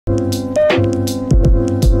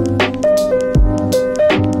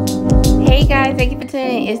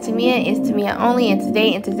Quentin, it's Tamia only,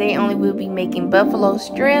 and today only we'll be making buffalo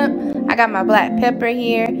shrimp. I got my black pepper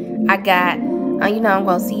here. I got, you know, I'm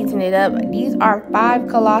gonna season it up. These are 5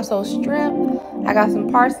 colossal shrimp. I got some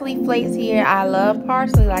parsley flakes here. I love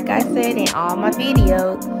parsley, like I said in all my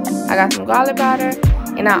videos. I got some garlic powder,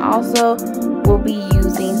 and I also will be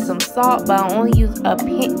using some salt, but I only use a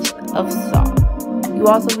pinch of salt. You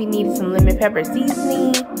also be needing some lemon pepper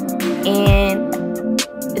seasoning, and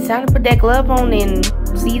it's time to put that glove on and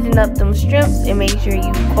season up them shrimps and make sure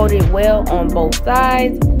you coat it well on both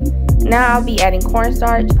sides. Now I'll be adding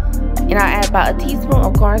cornstarch, and I'll add about a teaspoon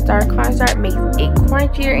of cornstarch. Cornstarch makes it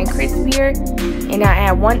crunchier and crispier. And I'll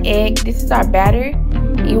add 1 egg. This is our batter.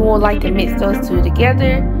 You will like to mix those two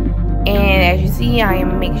together. And as you see, I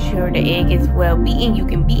am making sure the egg is well beaten. You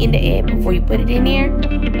can beat in the egg before you put it in there.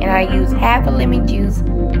 And I use half a lemon juice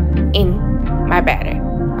in my batter.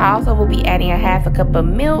 I also will be adding a half a cup of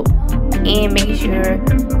milk and making sure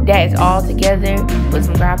that is all together with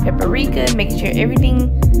some ground paprika, making sure everything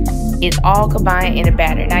is all combined in a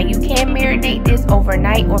batter. Now you can marinate this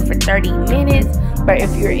overnight or for 30 minutes, but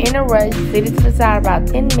if you're in a rush, set it to the side about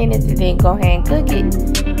 10 minutes and then go ahead and cook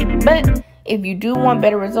it. But if you do want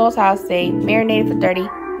better results, I'll say marinate it for 30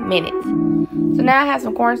 minutes. So now I have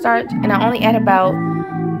some cornstarch, and I only add about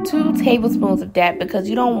 2 tablespoons of that because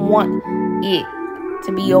you don't want it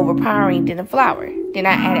to be overpowering than the flour. Then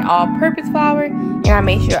I added all-purpose flour, and I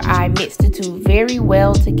made sure I mixed the two very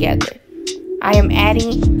well together. I am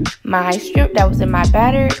adding my shrimp that was in my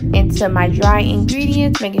batter into my dry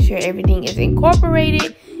ingredients, making sure everything is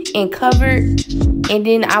incorporated and covered, and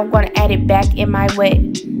then I'm going to add it back in my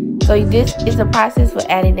wet. So this is a process for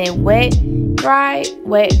adding in wet, dry,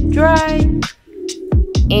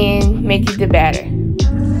 and making the batter.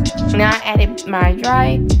 Now I added my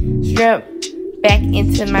dry shrimp back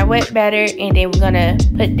into my wet batter, and then we're gonna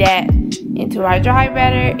put that into our dry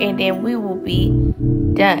batter, and then we will be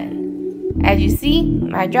done. As you see,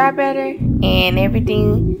 my dry batter and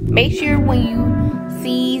everything, make sure when you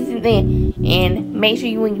season it and make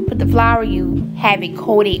sure when you put the flour, you have it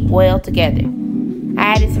coated well together.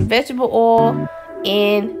 I added some vegetable oil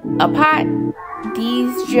in a pot.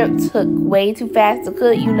 These shrimp took way too fast to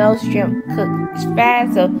cook. You know shrimp cook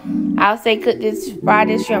fast, so I'll say fry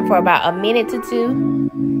this shrimp for about a minute to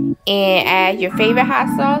 2. And add your favorite hot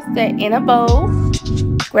sauce in a bowl.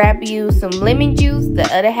 Grab you some lemon juice. The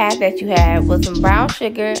other half that you had was some brown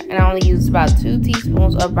sugar, and I only used about 2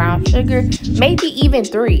 teaspoons of brown sugar, maybe even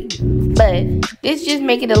 3. But this just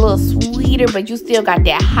make it a little sweeter, but you still got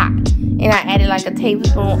that hot. And I added like a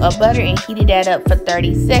tablespoon of butter and heated that up for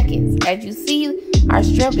 30 seconds. As you see, our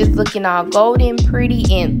shrimp is looking all golden, pretty,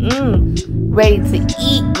 and ready to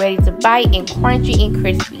eat, ready to bite, and crunchy and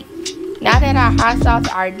crispy. Now that our hot sauce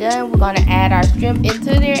are done, we're going to add our shrimp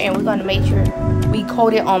into there, and we're going to make sure we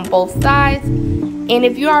coat it on both sides. And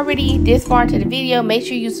if you're already this far into the video, make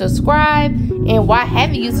sure you subscribe. And why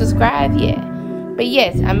haven't you subscribed yet? But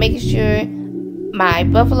yes, I'm making sure my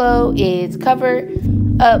buffalo is covered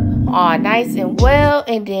up all nice and well,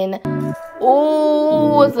 and then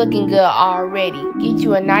oh, it's looking good already. Get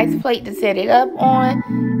you a nice plate to set it up on,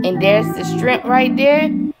 and there's the shrimp right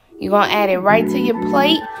there. You're gonna add it right to your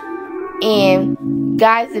plate. And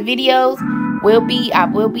guys, the videos I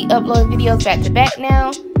will be uploading videos back to back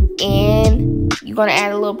now, and you're gonna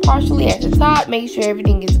add a little parsley at the top. Make sure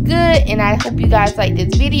everything is good, and I hope you guys like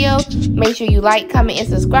this video. Make sure you like, comment, and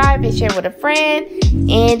subscribe, and share with a friend.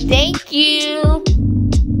 And thank you.